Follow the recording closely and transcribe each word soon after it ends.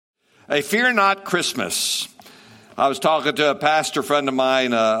A Fear Not Christmas. I was talking to a pastor friend of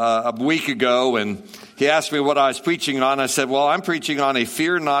mine a week ago, and he asked me what I was preaching on. I said, well, I'm preaching on a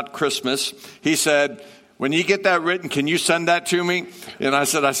Fear Not Christmas. He said, when you get that written, can you send that to me? And I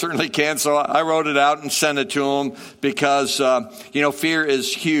said, I certainly can. So I wrote it out and sent it to him because, fear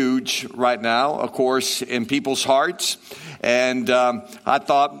is huge right now, of course, in people's hearts. And I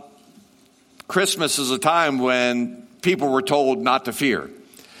thought Christmas is a time when people were told not to fear.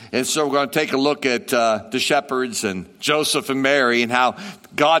 And so we're going to take a look at the shepherds and Joseph and Mary and how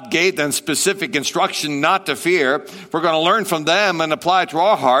God gave them specific instruction not to fear. We're going to learn from them and apply it to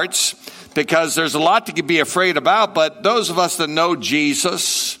our hearts because there's a lot to be afraid about. But those of us that know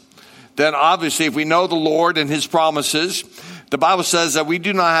Jesus, then obviously if we know the Lord and his promises, the Bible says that we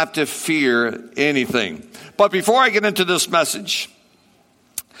do not have to fear anything. But before I get into this message,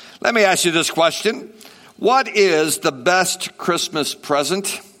 let me ask you this question. What is the best Christmas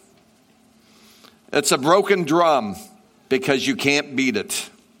present? It's a broken drum because you can't beat it.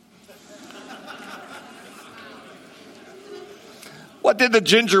 What did the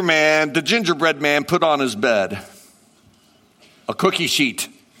gingerbread man put on his bed? A cookie sheet.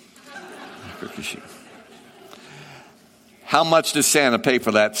 How much did Santa pay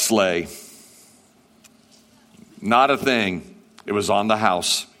for that sleigh? Not a thing. It was on the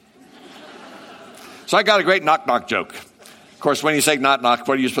house. So I got a great knock-knock joke. Of course, when you say knock-knock,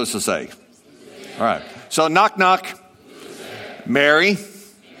 what are you supposed to say? All right. So knock-knock. Merry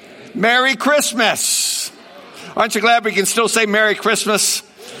Christmas. Aren't you glad we can still say Merry Christmas?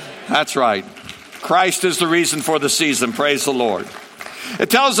 That's right. Christ is the reason for the season. Praise the Lord. It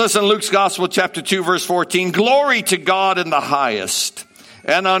tells us in Luke's Gospel, chapter 2, verse 14, glory to God in the highest,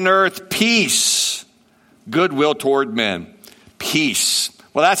 and on earth peace, goodwill toward men. Peace.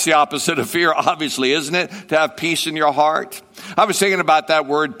 Well, that's the opposite of fear, obviously, isn't it? To have peace in your heart. I was thinking about that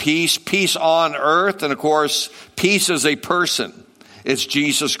word peace on earth. And of course, peace is a person. It's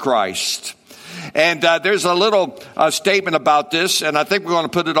Jesus Christ. And there's a little statement about this, and I think we're going to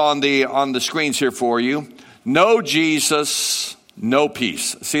put it on the screens here for you. No Jesus, no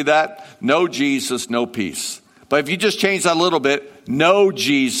peace. See that? No Jesus, no peace. But if you just change that a little bit, no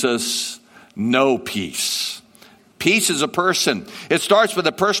Jesus, no peace. Peace is a person. It starts with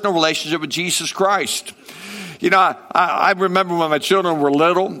a personal relationship with Jesus Christ. You know, I remember when my children were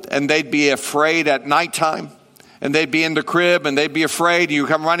little and they'd be afraid at nighttime and they'd be in the crib and they'd be afraid. You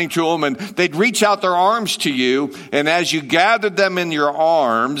come running to them and they'd reach out their arms to you. And as you gathered them in your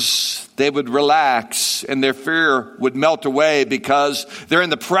arms, they would relax and their fear would melt away because they're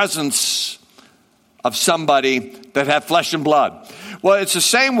in the presence of somebody that had flesh and blood. Well, it's the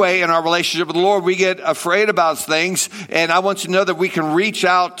same way in our relationship with the Lord. We get afraid about things, and I want you to know that we can reach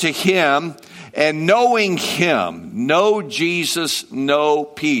out to him, and knowing him, know Jesus, know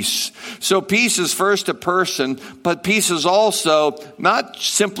peace. So peace is first a person, but peace is also not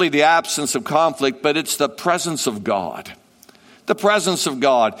simply the absence of conflict, but it's the presence of God. The presence of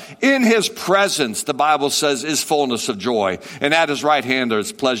God. In his presence, the Bible says, is fullness of joy. And at his right hand, there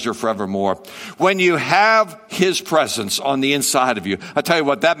is pleasure forevermore. When you have his presence on the inside of you, I tell you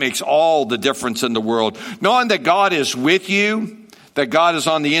what, that makes all the difference in the world. Knowing that God is with you, that God is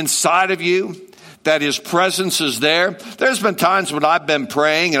on the inside of you, that his presence is there. There's been times when I've been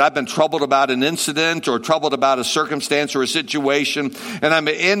praying and I've been troubled about an incident or troubled about a circumstance or a situation, and I'm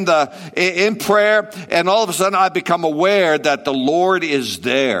in prayer, and all of a sudden I become aware that the Lord is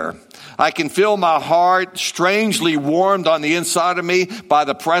there. I can feel my heart strangely warmed on the inside of me by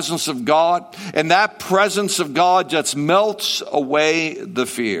the presence of God, and that presence of God just melts away the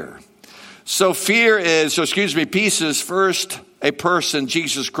fear. So peace is first a person,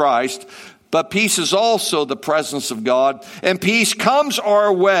 Jesus Christ. But peace is also the presence of God. And peace comes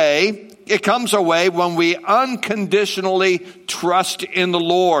our way. It comes our way when we unconditionally trust in the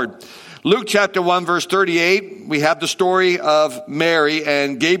Lord. Luke chapter 1, verse 38, we have the story of Mary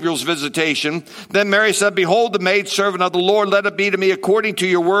and Gabriel's visitation. Then Mary said, behold, the maidservant of the Lord, let it be to me according to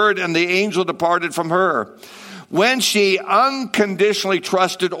your word. And the angel departed from her. When she unconditionally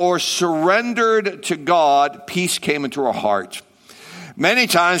trusted or surrendered to God, peace came into her heart. Many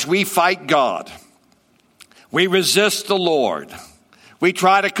times we fight God. We resist the Lord. We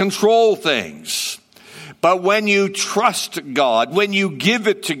try to control things. But when you trust God, when you give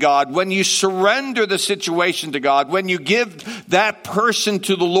it to God, when you surrender the situation to God, when you give that person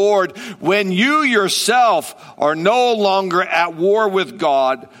to the Lord, when you yourself are no longer at war with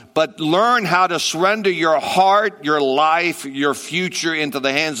God, but learn how to surrender your heart, your life, your future into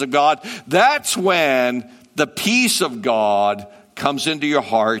the hands of God, that's when the peace of God comes into your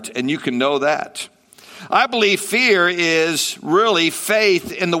heart, and you can know that. I believe fear is really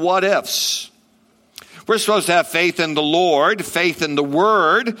faith in the what ifs. We're supposed to have faith in the Lord, faith in the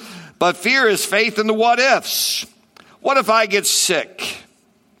Word, but fear is faith in the what ifs. What if I get sick?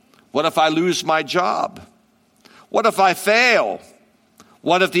 What if I lose my job? What if I fail?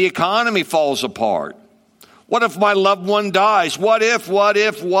 What if the economy falls apart? What if my loved one dies? What if?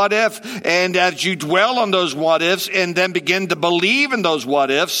 And as you dwell on those what ifs and then begin to believe in those what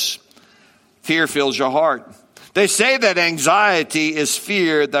ifs, fear fills your heart. They say that anxiety is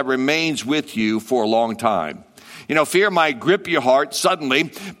fear that remains with you for a long time. You know, fear might grip your heart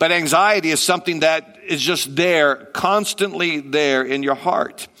suddenly, but anxiety is something that is just there, constantly there in your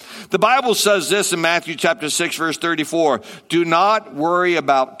heart. The Bible says this in Matthew chapter 6, verse 34, do not worry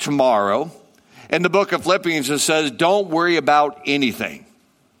about tomorrow. In the book of Philippians, it says, don't worry about anything.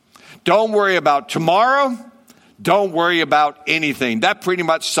 Don't worry about tomorrow. Don't worry about anything. That pretty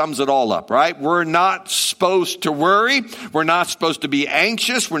much sums it all up, right? We're not supposed to worry. We're not supposed to be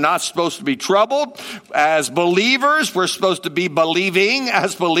anxious. We're not supposed to be troubled. As believers, we're supposed to be believing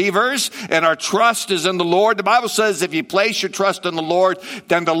as believers, and our trust is in the Lord. The Bible says if you place your trust in the Lord,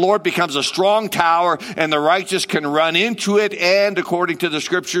 then the Lord becomes a strong tower, and the righteous can run into it and, according to the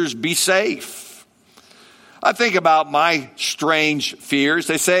scriptures, be safe. I think about my strange fears.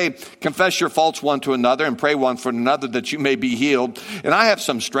 They say, confess your faults one to another and pray one for another that you may be healed. And I have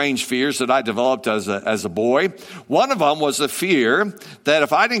some strange fears that I developed as a boy. One of them was a fear that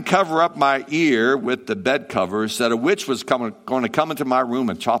if I didn't cover up my ear with the bed covers, that a witch was going to come into my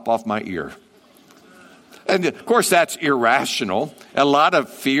room and chop off my ear. And of course, that's irrational. A lot of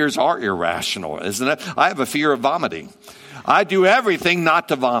fears are irrational, isn't it? I have a fear of vomiting. I do everything not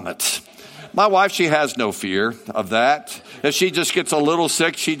to vomit. My wife, she has no fear of that. If she just gets a little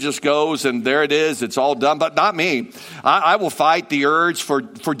sick, she just goes and there it is. It's all done. But not me. I will fight the urge for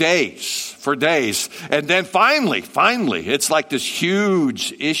days. And then finally, it's like this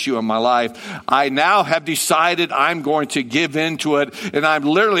huge issue in my life. I now have decided I'm going to give into it. And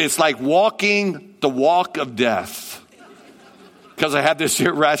it's like walking the walk of death. Because I have this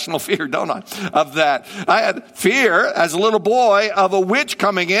irrational fear, don't I, of that. I had fear as a little boy of a witch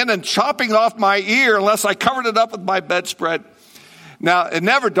coming in and chopping off my ear unless I covered it up with my bedspread. Now, it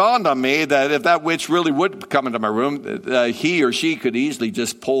never dawned on me that if that witch really would come into my room, he or she could easily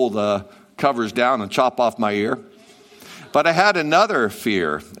just pull the covers down and chop off my ear. But I had another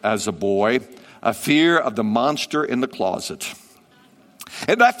fear as a boy, a fear of the monster in the closet.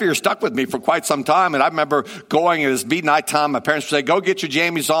 And that fear stuck with me for quite some time. And I remember going, it was midnight time. My parents would say, go get your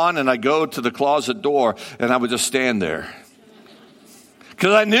jammies on. And I'd go to the closet door and I would just stand there.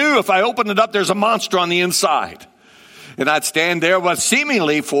 Because I knew if I opened it up, there's a monster on the inside. And I'd stand there, but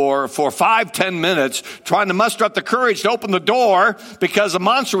seemingly for 5-10 minutes, trying to muster up the courage to open the door because a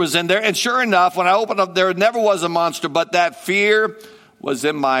monster was in there. And sure enough, when I opened up, there never was a monster, but that fear was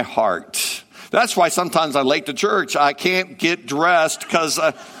in my heart. That's why sometimes I'm late to church. I can't get dressed because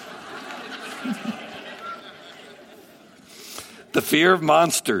the fear of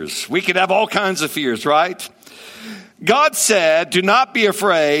monsters. We could have all kinds of fears, right? God said, do not be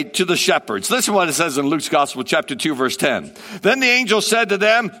afraid to the shepherds. Listen to what it says in Luke's Gospel, chapter 2, verse 10. Then the angel said to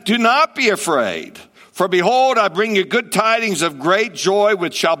them, do not be afraid. For behold, I bring you good tidings of great joy,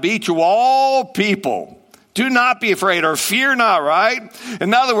 which shall be to all people. Do not be afraid, or fear not, right?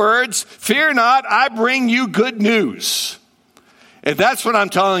 In other words, fear not, I bring you good news. And that's what I'm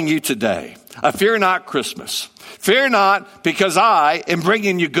telling you today. A fear not Christmas. Fear not, because I am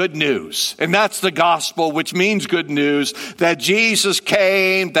bringing you good news. And that's the gospel, which means good news, that Jesus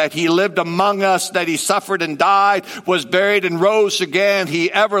came, that he lived among us, that he suffered and died, was buried and rose again. He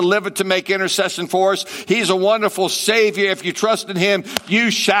ever liveth to make intercession for us. He's a wonderful Savior. If you trust in him,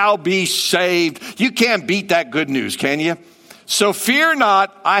 you shall be saved. You can't beat that good news, can you? So fear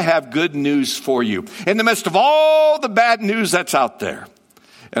not, I have good news for you. In the midst of all the bad news that's out there.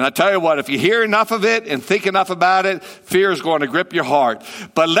 And I tell you what, if you hear enough of it and think enough about it, fear is going to grip your heart.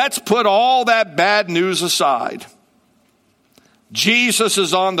 But let's put all that bad news aside. Jesus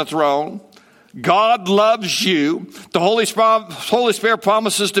is on the throne. God loves you. The Holy Spirit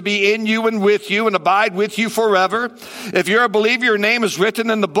promises to be in you and with you and abide with you forever. If you're a believer, your name is written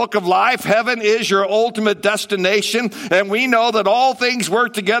in the book of life. Heaven is your ultimate destination. And we know that all things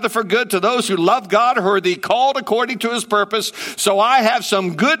work together for good to those who love God, who are called according to his purpose. So I have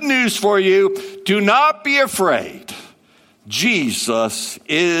some good news for you. Do not be afraid. Jesus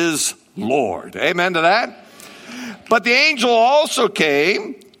is Lord. Amen to that. But the angel also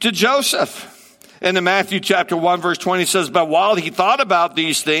came to Joseph. And in Matthew chapter 1, verse 20 says, but while he thought about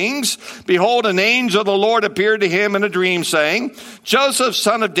these things, behold, an angel of the Lord appeared to him in a dream, saying, Joseph,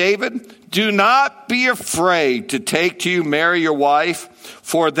 son of David, do not be afraid to take to you Mary, your wife,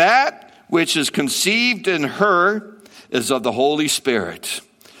 for that which is conceived in her is of the Holy Spirit.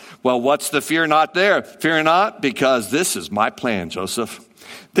 Well, what's the fear not there? Fear not, because this is my plan, Joseph.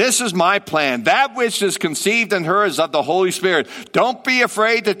 This is my plan. That which is conceived in her is of the Holy Spirit. Don't be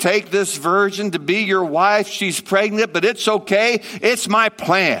afraid to take this virgin to be your wife. She's pregnant, but it's okay. It's my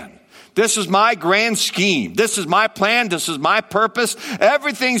plan. This is my grand scheme. This is my plan. This is my purpose.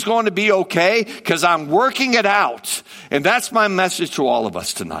 Everything's going to be okay because I'm working it out. And that's my message to all of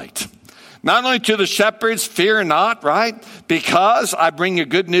us tonight. Not only to the shepherds, fear not, right? Because I bring you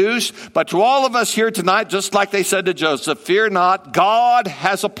good news. But to all of us here tonight, just like they said to Joseph, fear not. God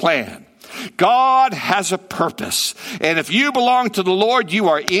has a plan. God has a purpose. And if you belong to the Lord, you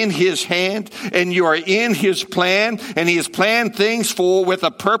are in his hand and you are in his plan. And he has planned things with a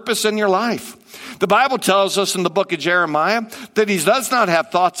purpose in your life. The Bible tells us in the book of Jeremiah that he does not have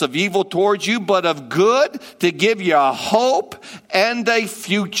thoughts of evil towards you, but of good, to give you a hope and a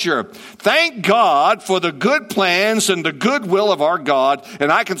future. Thank God for the good plans and the good will of our God.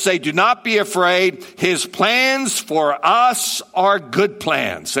 And I can say, do not be afraid. His plans for us are good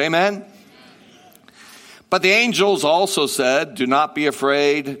plans. Amen. But the angels also said, do not be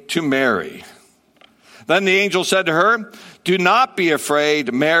afraid to Mary. Then the angel said to her, do not be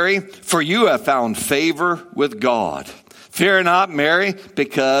afraid, Mary, for you have found favor with God. Fear not, Mary,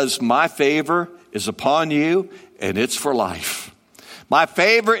 because my favor is upon you, and it's for life. My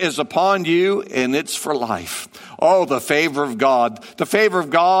favor is upon you, and it's for life. Oh, the favor of God. The favor of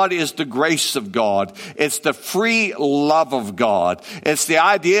God is the grace of God. It's the free love of God. It's the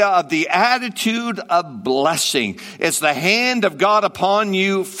idea of the attitude of blessing. It's the hand of God upon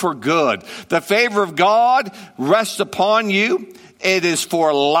you for good. The favor of God rests upon you. It is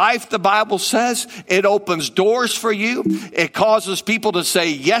for life, the Bible says. It opens doors for you. It causes people to say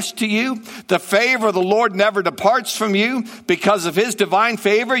yes to you. The favor of the Lord never departs from you. Because of his divine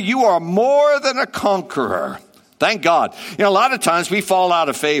favor, you are more than a conqueror. Thank God. You know, a lot of times we fall out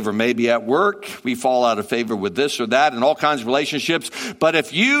of favor, maybe at work. We fall out of favor with this or that and all kinds of relationships. But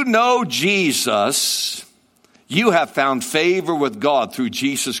if you know Jesus, you have found favor with God through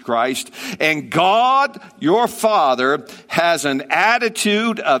Jesus Christ. And God, your Father, has an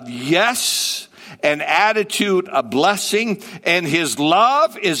attitude of yes, an attitude of blessing, and his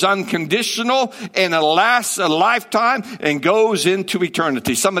love is unconditional, and it lasts a lifetime and goes into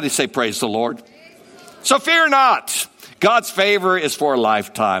eternity. Somebody say, praise the Lord. So fear not. God's favor is for a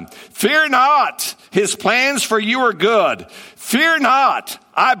lifetime. Fear not. His plans for you are good. Fear not.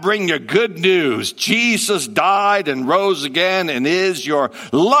 I bring you good news. Jesus died and rose again and is your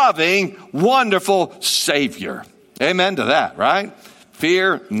loving, wonderful Savior. Amen to that, right?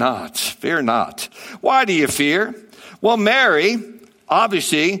 Fear not. Fear not. Why do you fear? Well, Mary,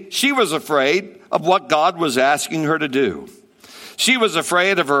 obviously, she was afraid of what God was asking her to do. She was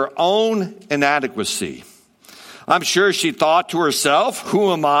afraid of her own inadequacy. I'm sure she thought to herself,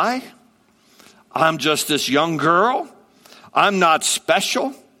 who am I? I'm just this young girl. I'm not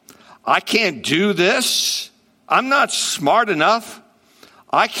special. I can't do this. I'm not smart enough.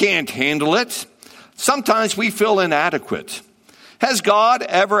 I can't handle it. Sometimes we feel inadequate. Has God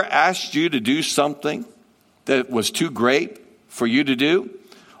ever asked you to do something that was too great for you to do?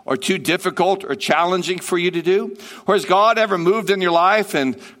 Or too difficult or challenging for you to do? Or has God ever moved in your life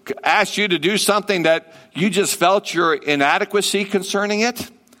and asked you to do something that you just felt your inadequacy concerning it?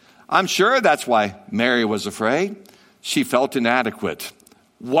 I'm sure that's why Mary was afraid. She felt inadequate.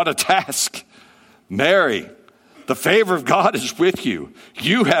 What a task. Mary, the favor of God is with you.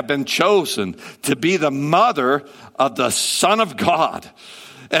 You have been chosen to be the mother of the Son of God.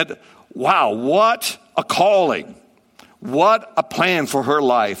 And wow, what a calling. What a plan for her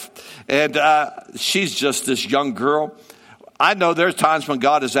life. And she's just this young girl. I know there's times when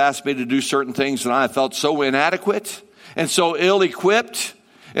God has asked me to do certain things and I have felt so inadequate and so ill-equipped.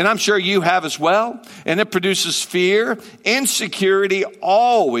 And I'm sure you have as well. And it produces fear. Insecurity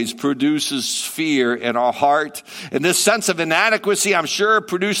always produces fear in our heart. And this sense of inadequacy, I'm sure,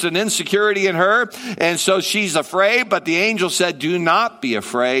 produced an insecurity in her. And so she's afraid. But the angel said, do not be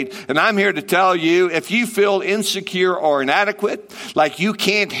afraid. And I'm here to tell you, if you feel insecure or inadequate, like you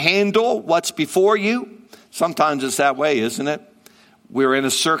can't handle what's before you, sometimes it's that way, isn't it? We're in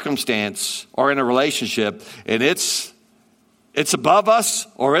a circumstance or in a relationship, and it's above us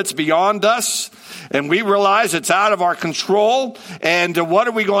or it's beyond us, and we realize it's out of our control. And what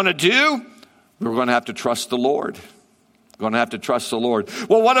are we going to do? We're going to have to trust the Lord. We're going to have to trust the Lord.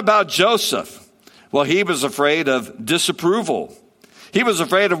 Well, what about Joseph? Well, he was afraid of disapproval. He was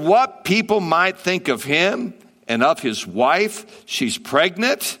afraid of what people might think of him and of his wife. She's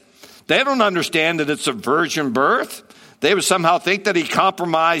pregnant. They don't understand that it's a virgin birth. They would somehow think that he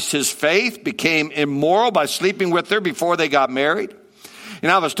compromised his faith, became immoral by sleeping with her before they got married.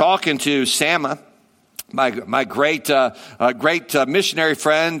 I was talking to Sama, my great missionary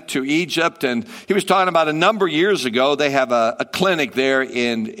friend to Egypt, and he was talking about a number of years ago. They have a clinic there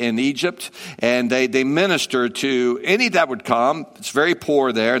in Egypt, and they minister to any that would come. It's very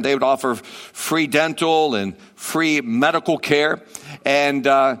poor there, and they would offer free dental and free medical care. And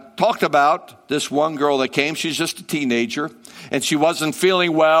talked about this one girl that came. She's just a teenager, and she wasn't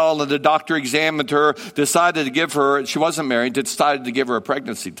feeling well, and the doctor examined her, decided to give her, she wasn't married, decided to give her a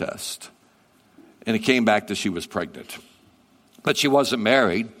pregnancy test. And it came back that she was pregnant. But she wasn't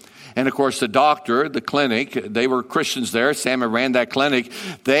married. And of course, the doctor, the clinic, they were Christians there. Sam ran that clinic.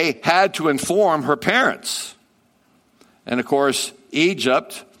 They had to inform her parents. And of course,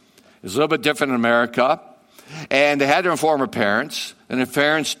 Egypt is a little bit different than America. And they had to inform her parents, and her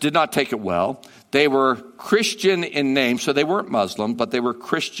parents did not take it well. They were Christian in name, so they weren't Muslim, but they were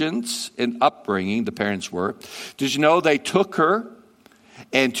Christians in upbringing, the parents were. Did you know they took her,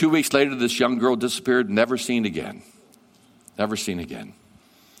 and 2 weeks later this young girl disappeared, never seen again. Never seen again.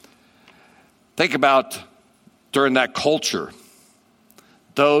 Think about during that culture,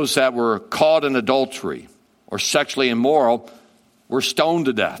 those that were caught in adultery or sexually immoral were stoned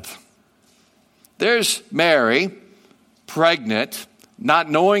to death. There's Mary, pregnant, not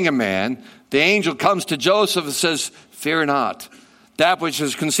knowing a man. The angel comes to Joseph and says, "Fear not. That which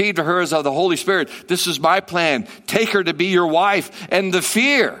is conceived of her is of the Holy Spirit. This is my plan. Take her to be your wife." And the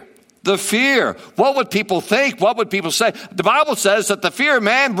fear. What would people think? What would people say? The Bible says that the fear of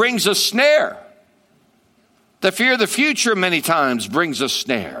man brings a snare. The fear of the future many times brings a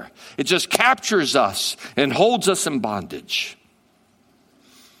snare. It just captures us and holds us in bondage.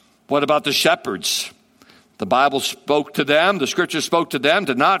 What about the shepherds? The Bible spoke to them, the scripture spoke to them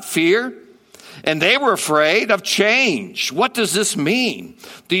to not fear, and they were afraid of change. What does this mean?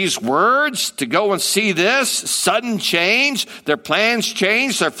 These words, to go and see this, sudden change, their plans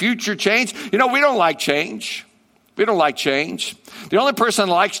change, their future change. We don't like change. We don't like change. The only person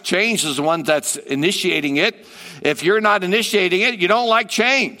that likes change is the one that's initiating it. If you're not initiating it, you don't like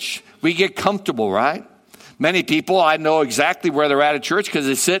change. We get comfortable, right? Many people, I know exactly where they're at church because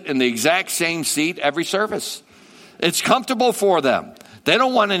they sit in the exact same seat every service. It's comfortable for them. They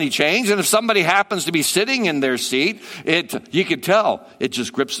don't want any change. And if somebody happens to be sitting in their seat, you can tell it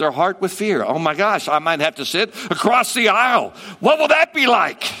just grips their heart with fear. Oh my gosh, I might have to sit across the aisle. What will that be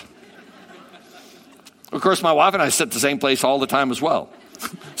like? Of course, my wife and I sit the same place all the time as well.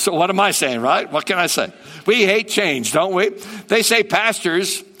 So what am I saying, right? What can I say? We hate change, don't we? They say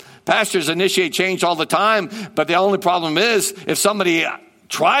pastors initiate change all the time, but the only problem is if somebody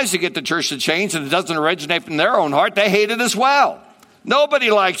tries to get the church to change and it doesn't originate from their own heart, they hate it as well. Nobody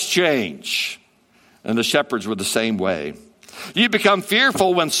likes change. And the shepherds were the same way. You become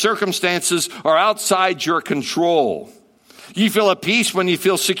fearful when circumstances are outside your control. You feel at peace when you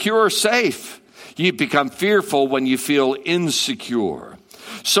feel secure or safe. You become fearful when you feel insecure.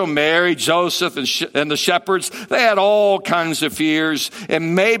 So Mary, Joseph, and the shepherds, they had all kinds of fears.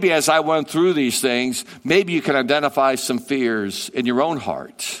 And maybe as I went through these things, maybe you can identify some fears in your own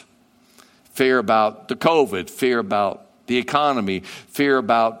heart. Fear about the COVID, fear about the economy, fear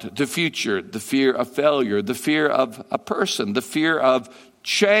about the future, the fear of failure, the fear of a person, the fear of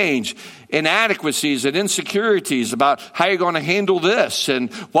change, inadequacies and insecurities about how you're going to handle this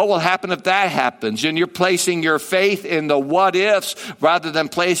and what will happen if that happens. And you're placing your faith in the what ifs rather than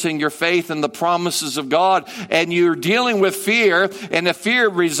placing your faith in the promises of God. And you're dealing with fear, and if fear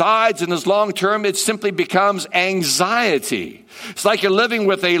resides in this long term, it simply becomes anxiety. It's like you're living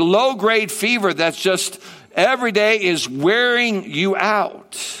with a low-grade fever that's just every day is wearing you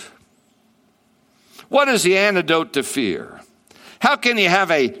out. What is the antidote to fear? How can you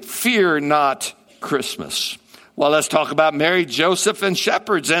have a fear not Christmas? Well, let's talk about Mary, Joseph, and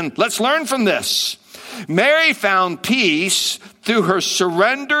shepherds, and let's learn from this. Mary found peace through her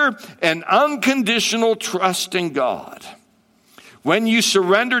surrender and unconditional trust in God. When you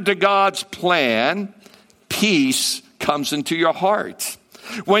surrender to God's plan, peace comes into your heart.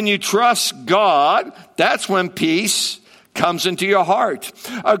 When you trust God, that's when peace comes into your heart.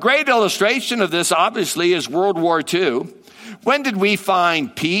 A great illustration of this, obviously, is World War II. When did we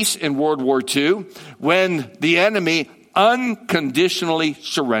find peace in World War II? When the enemy unconditionally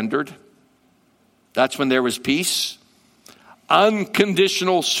surrendered. That's when there was peace.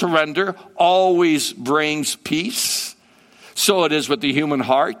 Unconditional surrender always brings peace. So it is with the human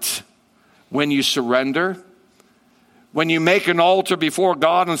heart. when you surrender, when you make an altar before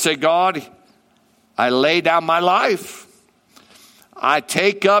God and say, God, I lay down my life. I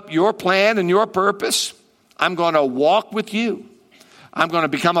take up your plan and your purpose. I'm going to walk with you. I'm going to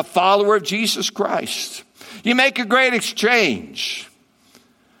become a follower of Jesus Christ. You make a great exchange.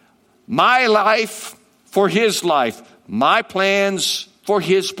 My life for his life. My plans for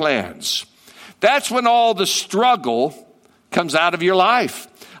his plans. That's when all the struggle comes out of your life.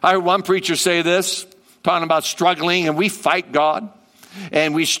 I heard one preacher say this, talking about struggling, and we fight God.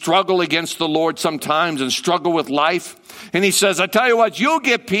 And we struggle against the Lord sometimes and struggle with life. And he says, I tell you what, you'll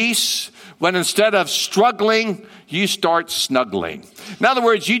get peace when instead of struggling, you start snuggling. In other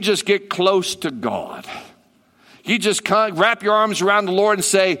words, you just get close to God. You just wrap your arms around the Lord and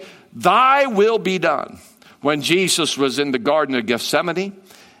say, thy will be done. When Jesus was in the Garden of Gethsemane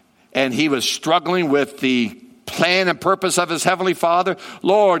and he was struggling with the plan and purpose of his heavenly Father,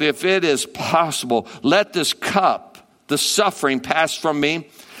 Lord, if it is possible, let this cup, the suffering, pass from me.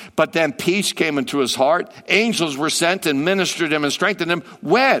 But then peace came into his heart. Angels were sent and ministered him and strengthened him.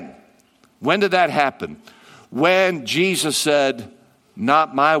 When? When did that happen? When Jesus said,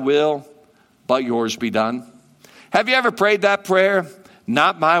 not my will, but yours be done. Have you ever prayed that prayer?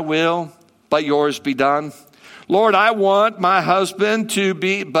 Not my will, but yours be done. Lord, I want my husband to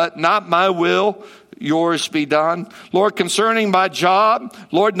be, but not my will, yours be done. Lord, concerning my job,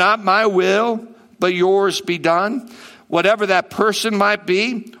 Lord, not my will, but yours be done. Whatever that person might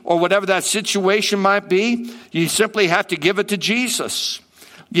be, or whatever that situation might be, you simply have to give it to Jesus.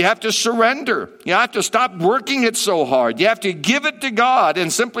 You have to surrender. You have to stop working it so hard. You have to give it to God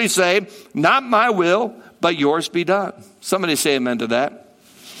and simply say, not my will, but yours be done. Somebody say amen to that.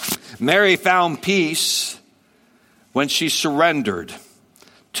 Mary found peace when she surrendered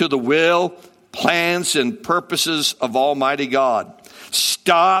to the will, plans, and purposes of Almighty God.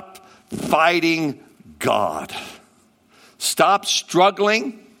 Stop fighting God. Stop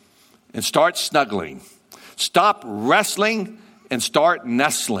struggling and start snuggling. Stop wrestling and start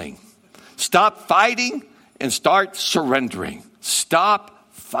nestling. Stop fighting and start surrendering. Stop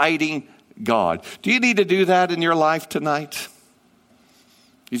fighting God. Do you need to do that in your life tonight?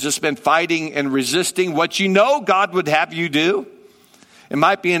 You've just been fighting and resisting what you know God would have you do. It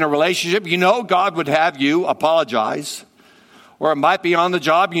might be in a relationship. You know God would have you apologize. Or it might be on the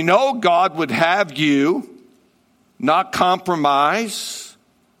job. You know God would have you not compromise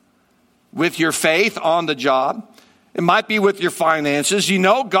with your faith on the job. It might be with your finances. You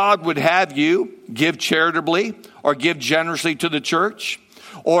know God would have you give charitably or give generously to the church,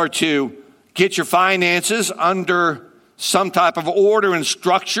 or to get your finances under some type of order and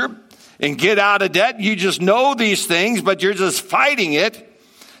structure and get out of debt. You just know these things, but you're just fighting it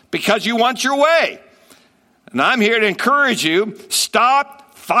because you want your way. And I'm here to encourage you,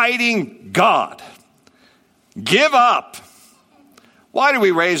 stop fighting God. Give up. Why do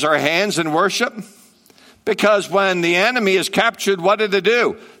we raise our hands in worship? Because when the enemy is captured, what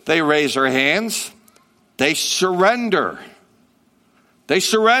do? They raise their hands. They surrender. They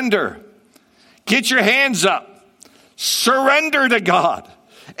surrender. Get your hands up. Surrender to God.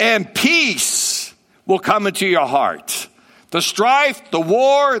 And peace will come into your heart. The strife, the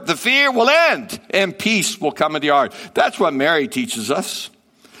war, the fear will end. And peace will come into your heart. That's what Mary teaches us.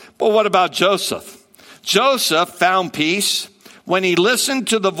 But what about Joseph? Joseph found peace when he listened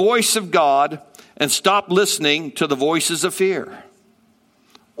to the voice of God and stopped listening to the voices of fear.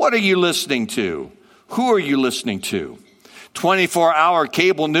 What are you listening to? Who are you listening to? 24-hour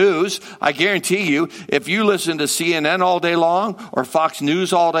cable news, I guarantee you, if you listen to CNN all day long, or Fox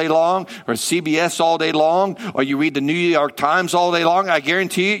News all day long, or CBS all day long, or you read the New York Times all day long, I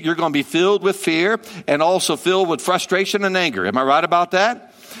guarantee you, you're going to be filled with fear and also filled with frustration and anger. Am I right about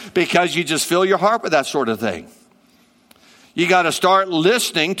that? Because you just fill your heart with that sort of thing. You got to start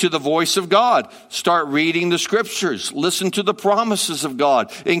listening to the voice of God. Start reading the scriptures. Listen to the promises of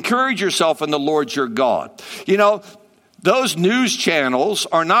God. Encourage yourself in the Lord your God. You know, those news channels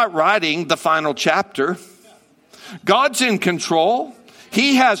are not writing the final chapter. God's in control.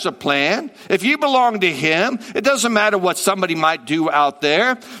 He has a plan. If you belong to Him, it doesn't matter what somebody might do out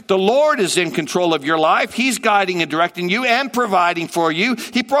there. The Lord is in control of your life. He's guiding and directing you and providing for you.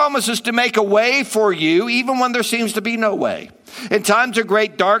 He promises to make a way for you even when there seems to be no way. In times of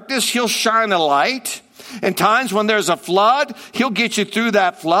great darkness, He'll shine a light. In times when there's a flood, He'll get you through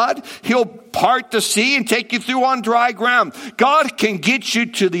that flood. He'll part the sea and take you through on dry ground. God can get you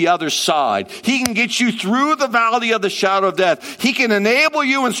to the other side. He can get you through the valley of the shadow of death. He can enable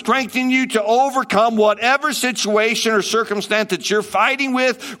you and strengthen you to overcome whatever situation or circumstance that you're fighting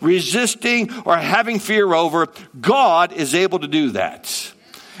with, resisting, or having fear over. God is able to do that.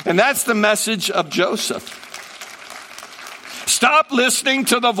 And that's the message of Joseph. Stop listening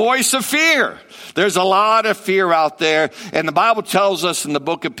to the voice of fear. There's a lot of fear out there. And the Bible tells us in the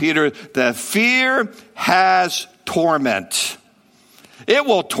book of Peter that fear has torment. It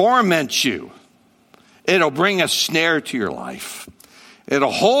will torment you. It'll bring a snare to your life.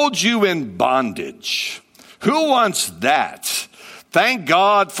 It'll hold you in bondage. Who wants that? Thank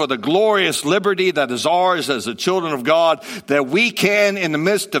God for the glorious liberty that is ours as the children of God, that we can, in the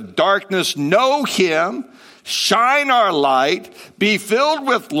midst of darkness, know Him, shine our light, be filled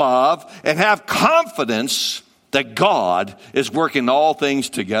with love, and have confidence that God is working all things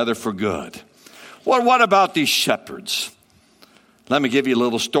together for good. Well, what about these shepherds? Let me give you a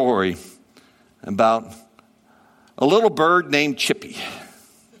little story about a little bird named Chippy.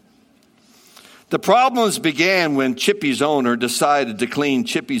 The problems began when Chippy's owner decided to clean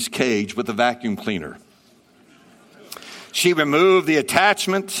Chippy's cage with a vacuum cleaner. She removed the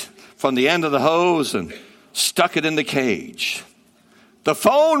attachment from the end of the hose and stuck it in the cage. The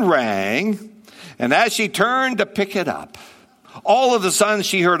phone rang, and as she turned to pick it up, all of a sudden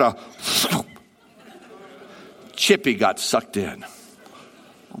she heard a whoop. Chippy got sucked in.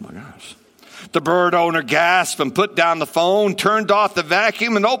 Oh my gosh. The bird owner gasped and put down the phone, turned off the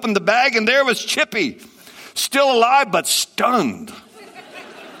vacuum, and opened the bag, and there was Chippy, still alive but stunned.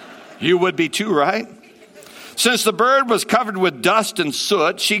 You would be too, right? Since the bird was covered with dust and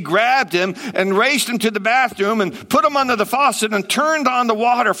soot, she grabbed him and raced him to the bathroom and put him under the faucet and turned on the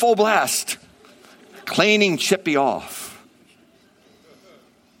water full blast, cleaning Chippy off.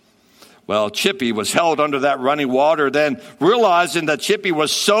 Well, Chippy was held under that running water. Then, realizing that Chippy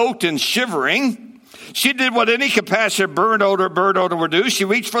was soaked and shivering, she did what any compassionate bird owner would do. She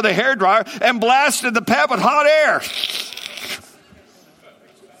reached for the hairdryer and blasted the pet with hot air.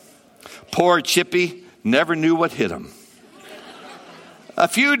 Poor Chippy never knew what hit him. A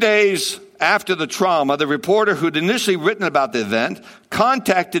few days after the trauma, the reporter who'd initially written about the event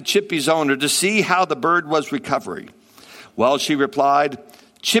contacted Chippy's owner to see how the bird was recovering. Well, she replied,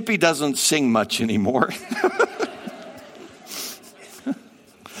 Chippy doesn't sing much anymore.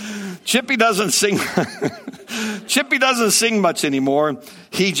 Chippy doesn't sing much anymore.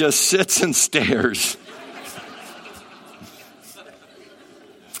 He just sits and stares.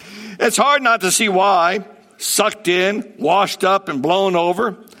 It's hard not to see why. Sucked in, washed up, and blown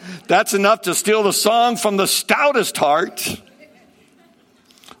over. That's enough to steal the song from the stoutest heart.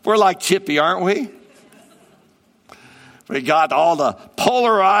 We're like Chippy, aren't we? We got all the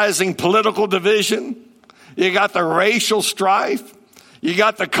polarizing political division. You got the racial strife. You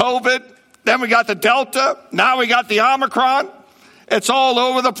got the COVID. Then we got the Delta. Now we got the Omicron. It's all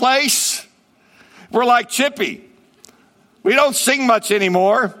over the place. We're like Chippy. We don't sing much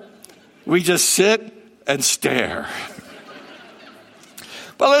anymore. We just sit and stare.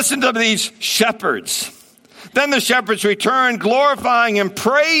 But listen to these shepherds. Then the shepherds returned, glorifying and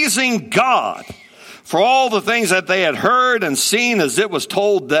praising God for all the things that they had heard and seen as it was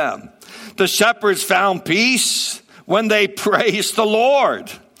told them. The shepherds found peace when they praised the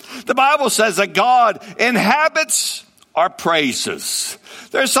Lord. The Bible says that God inhabits our praises.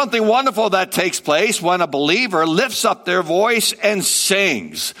 There's something wonderful that takes place when a believer lifts up their voice and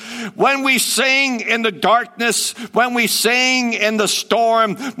sings. When we sing in the darkness, when we sing in the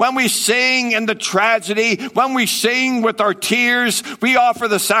storm, when we sing in the tragedy, when we sing with our tears, we offer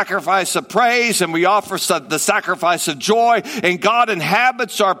the sacrifice of praise and we offer the sacrifice of joy, and God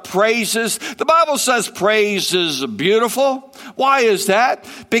inhabits our praises. The Bible says praise is beautiful. Why is that?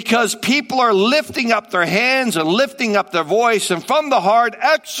 Because people are lifting up their hands and lifting up their voice, and from the heart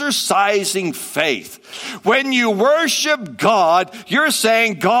exercising faith. When you worship God, you're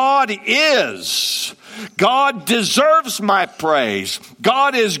saying God is. God deserves my praise.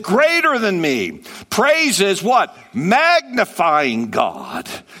 God is greater than me. Praise is what? Magnifying God.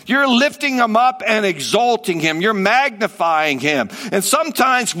 You're lifting Him up and exalting Him. You're magnifying Him. And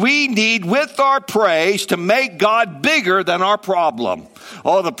sometimes we need, with our praise, to make God bigger than our problem.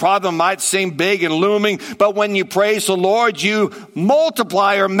 Oh, the problem might seem big and looming, but when you praise the Lord, you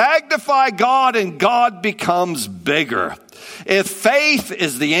multiply or magnify God, and God becomes bigger. If faith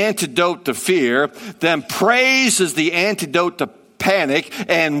is the antidote to fear, then praise is the antidote to panic,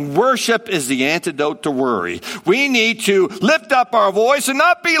 and worship is the antidote to worry. We need to lift up our voice and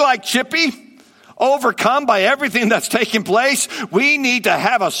not be like Chippy, overcome by everything that's taking place. We need to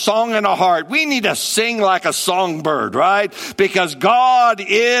have a song in our heart. We need to sing like a songbird, right? Because God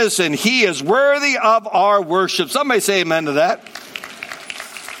is, and He is worthy of our worship. Somebody say amen to that.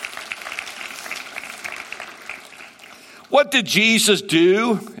 What did Jesus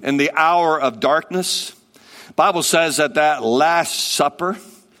do in the hour of darkness? The Bible says at that Last Supper,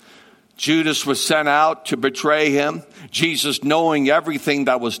 Judas was sent out to betray him. Jesus, knowing everything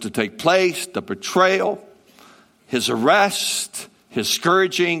that was to take place, the betrayal, his arrest, his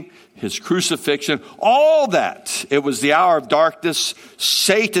scourging, his crucifixion, all that. It was the hour of darkness.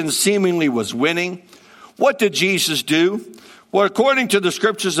 Satan seemingly was winning. What did Jesus do? Well, according to the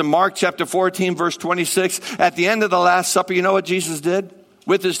scriptures in Mark chapter 14, verse 26, at the end of the Last Supper, you know what Jesus did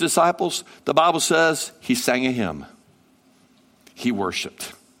with his disciples? The Bible says he sang a hymn. He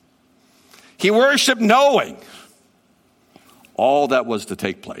worshiped. He worshiped knowing all that was to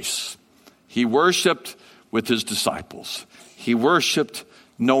take place. He worshiped with his disciples. He worshiped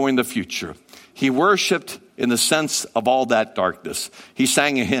knowing the future. He worshiped in the sense of all that darkness. He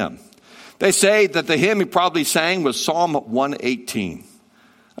sang a hymn. They say that the hymn he probably sang was Psalm 118.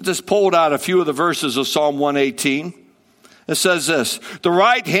 I just pulled out a few of the verses of Psalm 118. It says this: the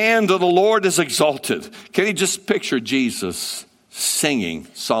right hand of the Lord is exalted. Can you just picture Jesus singing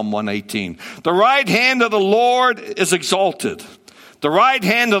Psalm 118? The right hand of the Lord is exalted. The right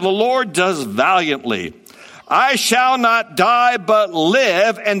hand of the Lord does valiantly. I shall not die but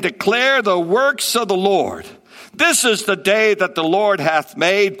live and declare the works of the Lord. This is the day that the Lord hath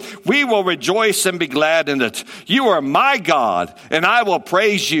made. We will rejoice and be glad in it. You are my God, and I will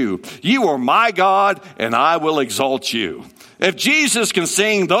praise you. You are my God, and I will exalt you. If Jesus can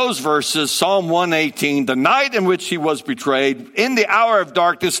sing those verses, Psalm 118, the night in which he was betrayed, in the hour of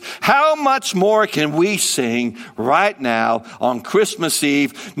darkness, how much more can we sing right now on Christmas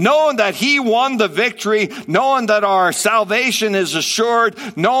Eve, knowing that he won the victory, knowing that our salvation is assured,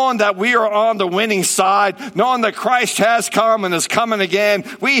 knowing that we are on the winning side, knowing that Christ has come and is coming again.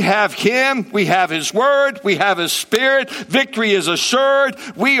 We have him, we have his word, we have his spirit. Victory is assured.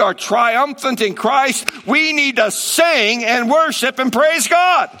 We are triumphant in Christ. We need to sing and worship and praise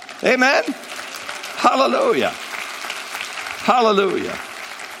God. Amen. Hallelujah. Hallelujah.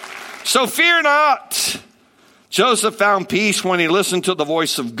 So fear not. Joseph found peace when he listened to the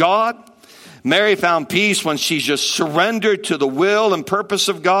voice of God. Mary found peace when she just surrendered to the will and purpose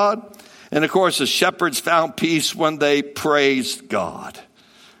of God. And of course, the shepherds found peace when they praised God.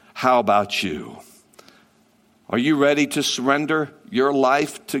 How about you? Are you ready to surrender your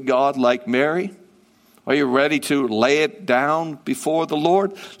life to God like Mary? Are you ready to lay it down before the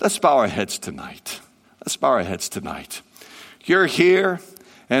Lord? Let's bow our heads tonight. Let's bow our heads tonight. You're here,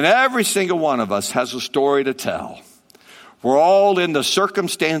 and every single one of us has a story to tell. We're all in the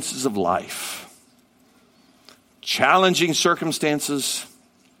circumstances of life. Challenging circumstances,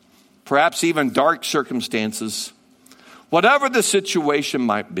 perhaps even dark circumstances. Whatever the situation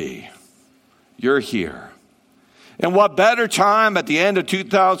might be, you're here. And what better time at the end of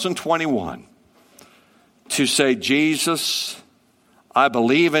 2021 to say, Jesus, I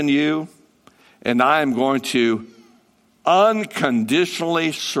believe in you, and I am going to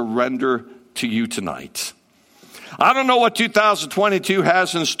unconditionally surrender to you tonight. I don't know what 2022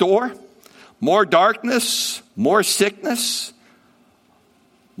 has in store. More darkness, more sickness,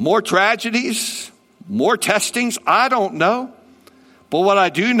 more tragedies, more testings. I don't know. But what I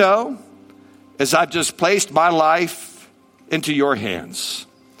do know is I've just placed my life into your hands.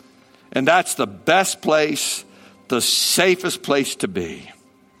 And that's the best place, the safest place to be.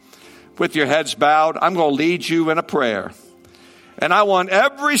 With your heads bowed, I'm going to lead you in a prayer. And I want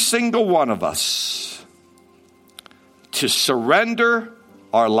every single one of us to surrender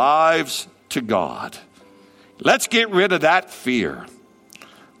our lives to God. Let's get rid of that fear.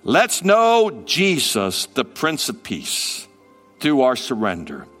 Let's know Jesus, the Prince of Peace, through our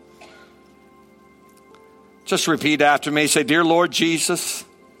surrender. Just repeat after me. Say, dear Lord Jesus,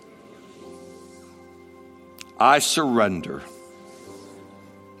 I surrender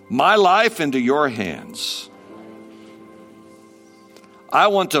my life into your hands. I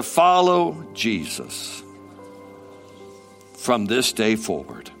want to follow Jesus from this day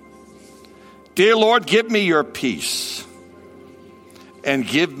forward. Dear Lord, give me your peace and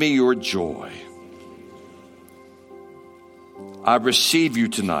give me your joy. I receive you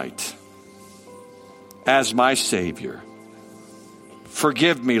tonight as my Savior.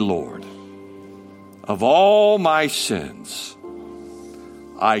 Forgive me, Lord, of all my sins.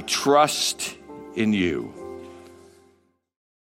 I trust in you.